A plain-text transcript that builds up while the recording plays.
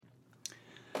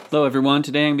Hello everyone,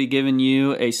 today I'm going to be giving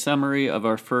you a summary of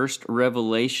our first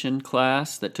Revelation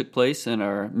class that took place in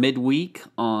our midweek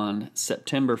on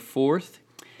September 4th.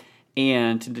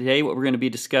 And today what we're going to be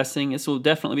discussing, this will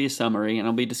definitely be a summary, and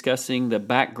I'll be discussing the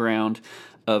background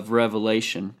of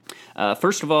Revelation.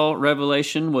 First of all,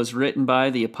 Revelation was written by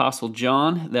the Apostle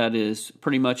John. That is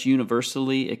pretty much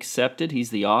universally accepted. He's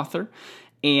the author.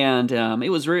 And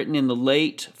it was written in the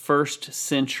late 1st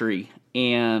century.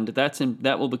 And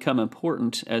that will become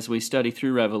important as we study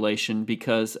through Revelation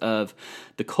because of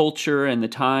the culture and the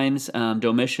times.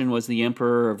 Domitian was the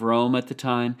emperor of Rome at the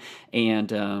time,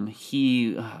 and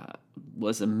he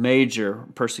was a major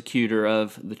persecutor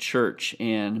of the church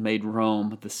and made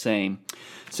Rome the same.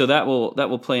 So that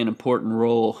will play an important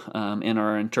role in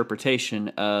our interpretation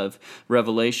of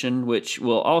Revelation, which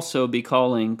we'll also be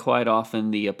calling quite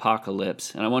often the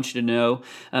Apocalypse. And I want you to know,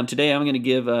 today I'm going to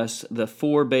give us the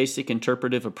 4 basic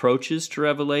interpretive approaches to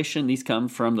Revelation. These come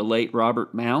from the late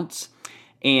Robert Mounce.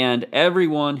 And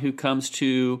everyone who comes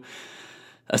to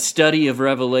a study of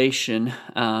Revelation,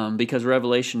 because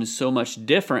Revelation is so much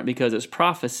different because it's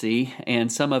prophecy, and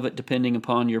some of it, depending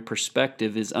upon your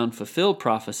perspective, is unfulfilled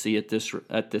prophecy at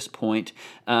this point.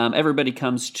 Everybody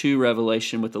comes to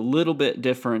Revelation with a little bit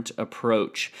different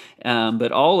approach,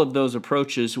 but all of those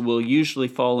approaches will usually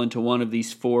fall into one of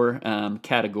these 4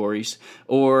 categories,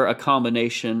 or a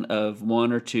combination of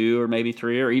 1 or 2 or maybe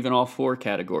 3 or even all 4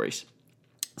 categories.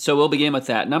 So we'll begin with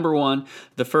that. Number 1,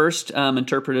 the first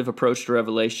interpretive approach to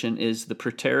Revelation is the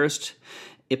preterist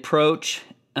approach,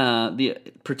 the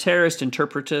preterist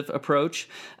interpretive approach.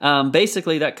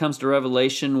 Basically, that comes to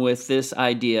Revelation with this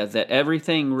idea that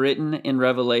everything written in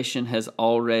Revelation has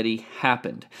already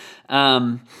happened.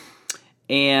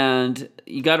 And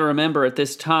you got to remember, at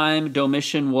this time,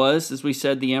 Domitian was, as we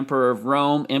said, the emperor of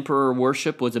Rome. Emperor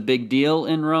worship was a big deal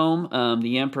in Rome.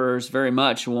 The emperors very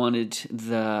much wanted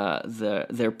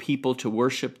their people to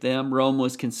worship them. Rome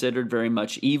was considered very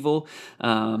much evil,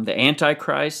 the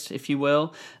Antichrist, if you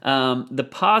will. The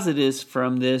positives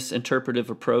from this interpretive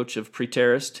approach of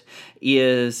preterist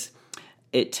is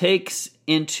it takes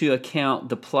into account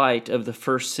the plight of the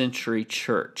first century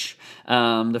church.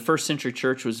 The first century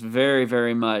church was very,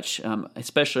 very much,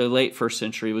 especially late first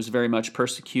century, was very much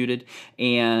persecuted,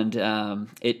 and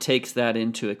it takes that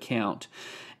into account.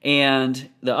 And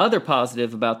the other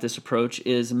positive about this approach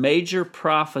is major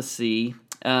prophecy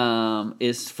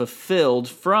is fulfilled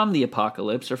from the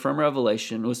Apocalypse, or from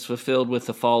Revelation, was fulfilled with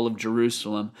the fall of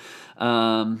Jerusalem.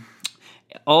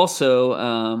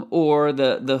 Or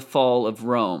the fall of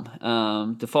Rome.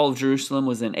 The fall of Jerusalem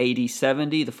was in AD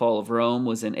 70. The fall of Rome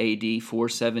was in AD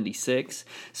 476.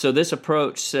 So this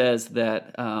approach says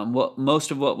that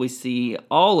most of what we see,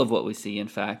 all of what we see, in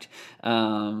fact,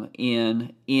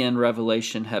 in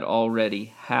Revelation had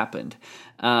already happened.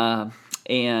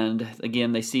 And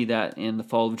again, they see that in the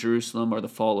fall of Jerusalem or the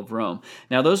fall of Rome.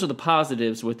 Now, those are the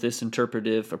positives with this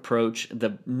interpretive approach.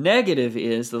 The negative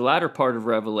is the latter part of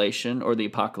Revelation, or the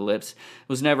Apocalypse,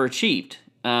 was never achieved.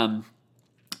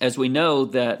 As we know,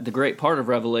 that the great part of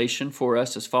Revelation for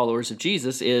us as followers of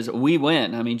Jesus is we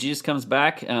win. I mean, Jesus comes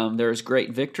back, there is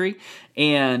great victory,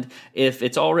 and if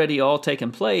it's already all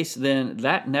taken place, then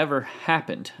that never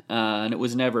happened, and it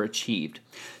was never achieved.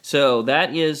 So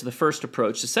that is the first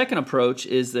approach. The second approach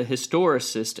is the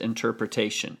historicist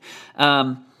interpretation.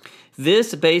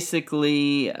 This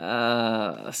basically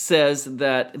says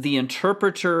that the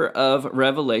interpreter of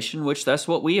Revelation, which that's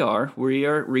what we are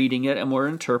reading it and we're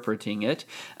interpreting it.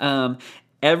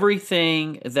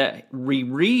 Everything that we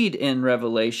read in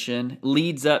Revelation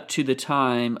leads up to the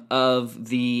time of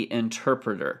the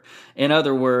interpreter. In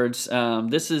other words,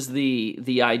 this is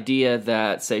the idea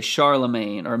that, say,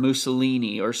 Charlemagne or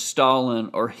Mussolini or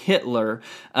Stalin or Hitler,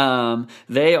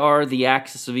 they are the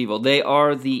axis of evil. They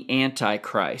are the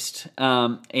Antichrist.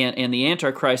 And the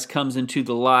Antichrist comes into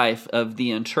the life of the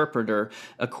interpreter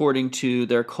according to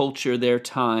their culture, their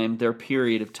time, their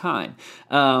period of time.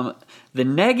 The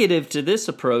negative to this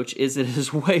approach is it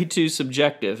is way too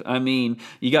subjective. I mean,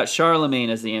 you got Charlemagne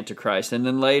as the Antichrist, and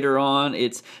then later on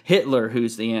it's Hitler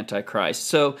who's the Antichrist.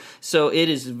 So it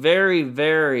is very,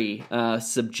 very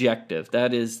subjective.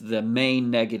 That is the main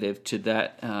negative to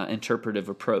that interpretive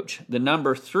approach. The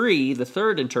number 3, the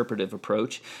third interpretive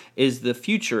approach, is the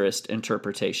futurist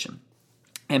interpretation.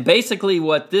 And basically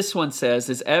what this one says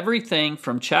is everything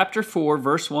from chapter 4,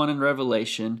 verse 1 in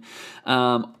Revelation,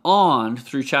 on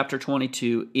through chapter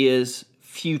 22 is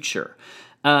future.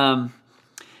 From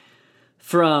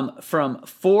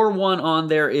 4:1 on,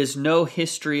 there is no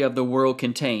history of the world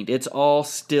contained. It's all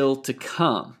still to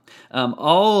come.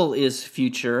 All is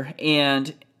future,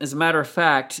 and as a matter of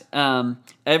fact,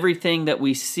 everything that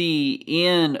we see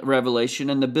in Revelation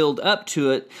and the build up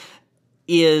to it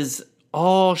is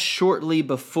all shortly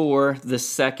before the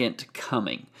second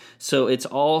coming. So it's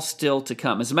all still to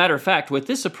come. As a matter of fact, with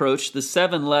this approach, the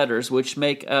 7 letters which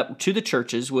make up to the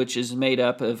churches, which is made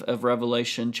up of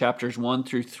Revelation chapters 1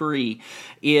 through 3,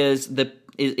 is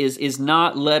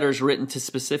not letters written to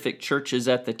specific churches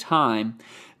at the time,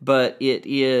 but it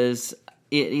is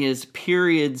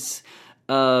periods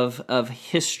of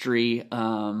history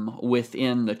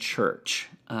within the church.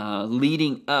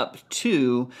 Leading up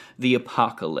to the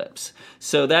apocalypse.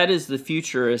 So that is the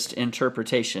futurist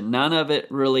interpretation. None of it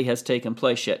really has taken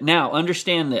place yet. Now,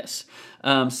 understand this.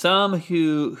 Some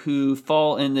who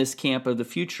fall in this camp of the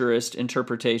futurist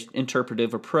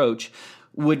interpretive approach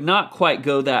would not quite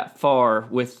go that far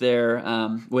with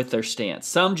their stance.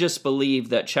 Some just believe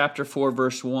that chapter 4,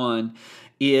 verse 1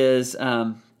 is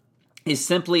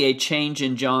simply a change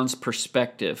in John's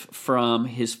perspective from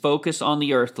his focus on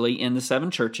the earthly in the 7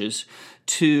 churches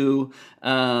to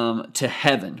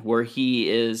heaven, where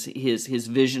his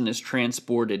vision is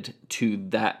transported to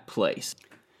that place.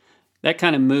 That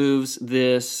kind of moves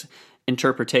this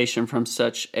interpretation from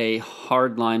such a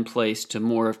hardline place to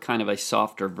more of kind of a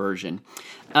softer version.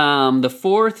 The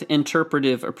 4th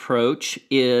interpretive approach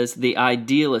is the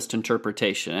idealist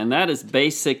interpretation, and that is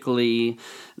basically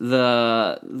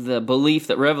the belief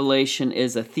that Revelation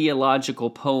is a theological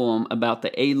poem about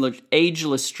the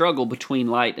ageless struggle between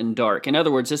light and dark. In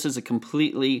other words, this is a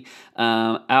completely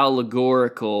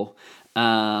allegorical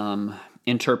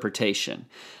interpretation.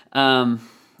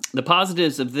 The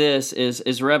positives of this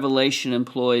is Revelation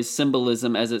employs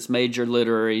symbolism as its major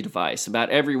literary device. About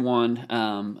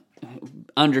everyone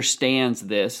understands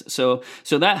this, so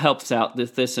that helps out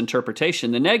this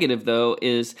interpretation. The negative, though,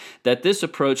 is that this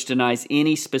approach denies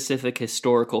any specific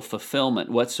historical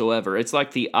fulfillment whatsoever. It's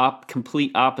like the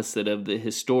complete opposite of the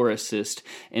historicist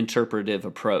interpretive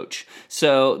approach.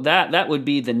 So that would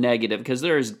be the negative, because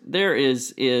there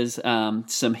is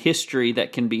some history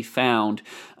that can be found.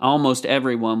 Almost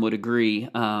everyone would agree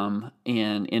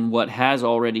in what has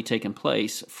already taken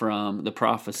place from the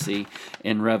prophecy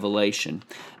in Revelation.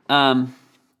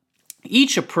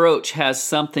 Each approach has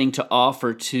something to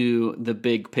offer to the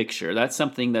big picture. That's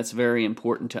something that's very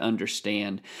important to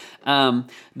understand. The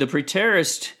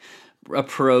preterist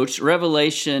approach,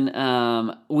 Revelation,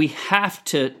 we have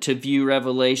to view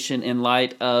Revelation in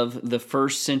light of the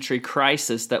first century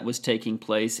crisis that was taking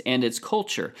place and its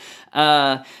culture.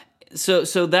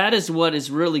 So that is what is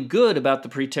really good about the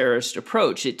preterist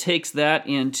approach. It takes that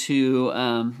into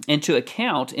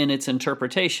account in its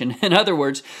interpretation. In other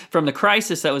words, from the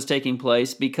crisis that was taking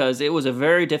place, because it was a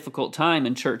very difficult time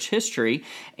in church history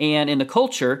and in the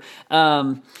culture,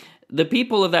 the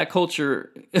people of that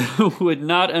culture would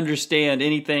not understand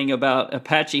anything about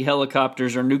Apache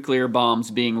helicopters or nuclear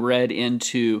bombs being read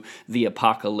into the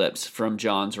apocalypse from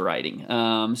John's writing.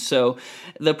 So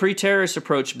the preterist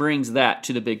approach brings that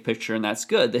to the big picture, and that's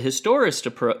good. The historicist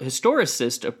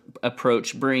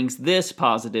approach brings this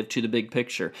positive to the big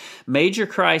picture. Major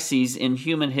crises in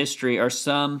human history are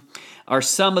some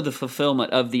of the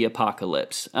fulfillment of the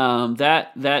apocalypse.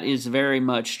 That is very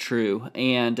much true,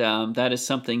 and that is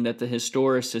something that the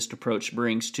historicist approach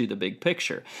brings to the big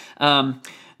picture.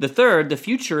 The third, the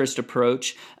futurist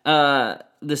approach,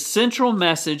 the central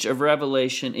message of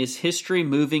Revelation is history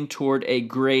moving toward a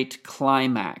great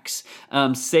climax.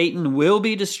 Satan will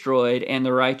be destroyed and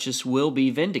the righteous will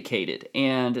be vindicated.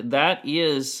 And that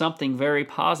is something very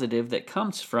positive that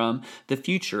comes from the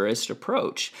futurist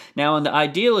approach. Now, in the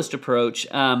idealist approach,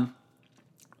 again,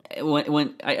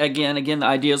 the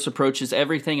idealist approach is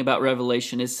everything about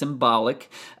Revelation is symbolic.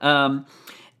 And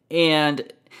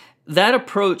that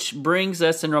approach brings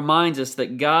us and reminds us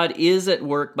that God is at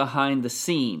work behind the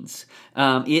scenes.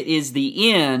 It is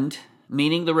the end,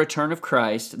 meaning the return of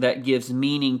Christ, that gives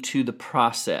meaning to the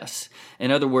process.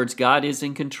 In other words, God is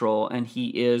in control and He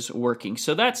is working.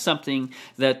 So that's something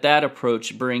that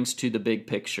approach brings to the big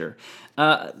picture.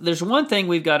 There's one thing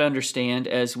we've got to understand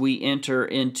as we enter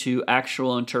into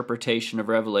actual interpretation of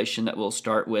Revelation that we'll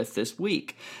start with this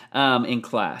week in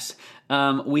class.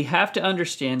 We have to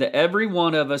understand that every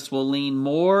one of us will lean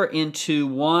more into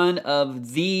one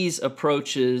of these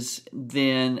approaches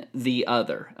than the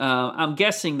other. I'm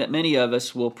guessing that many of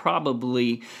us will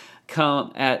probably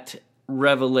come at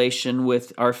Revelation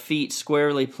with our feet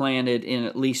squarely planted in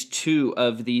at least two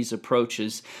of these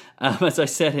approaches. As I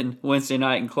said in Wednesday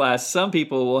night in class, some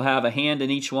people will have a hand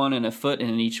in each one and a foot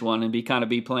in each one and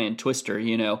be playing Twister,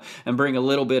 and bring a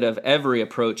little bit of every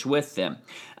approach with them.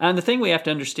 And the thing we have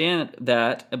to understand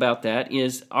about that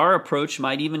is our approach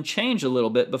might even change a little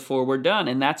bit before we're done,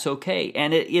 and that's okay.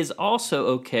 And it is also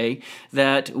okay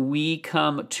that we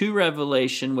come to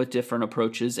Revelation with different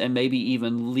approaches and maybe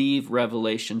even leave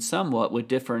Revelation somewhat with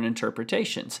different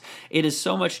interpretations. It is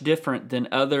so much different than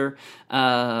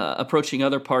approaching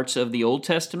other parts of the Old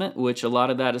Testament, which a lot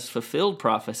of that is fulfilled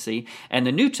prophecy, and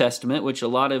the New Testament, which a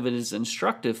lot of it is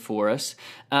instructive for us,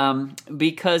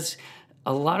 because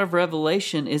a lot of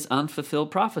Revelation is unfulfilled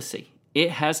prophecy.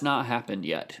 It has not happened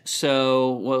yet.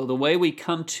 So, the way we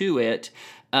come to it,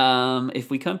 if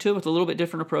we come to it with a little bit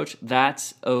different approach,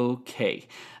 that's okay.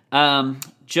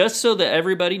 Just so that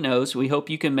everybody knows, we hope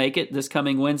you can make it this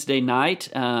coming Wednesday night.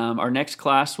 Our next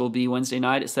class will be Wednesday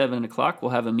night at 7 o'clock.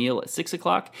 We'll have a meal at 6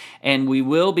 o'clock. And we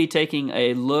will be taking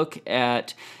a look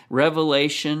at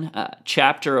Revelation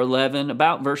chapter 11,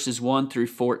 about verses 1 through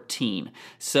 14.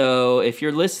 So if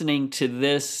you're listening to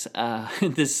this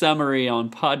this summary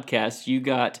on podcast, you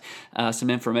got some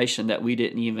information that we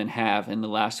didn't even have in the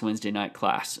last Wednesday night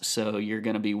class. So you're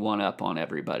going to be one up on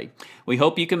everybody. We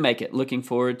hope you can make it. Looking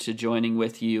forward to joining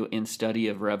with you in study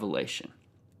of Revelation.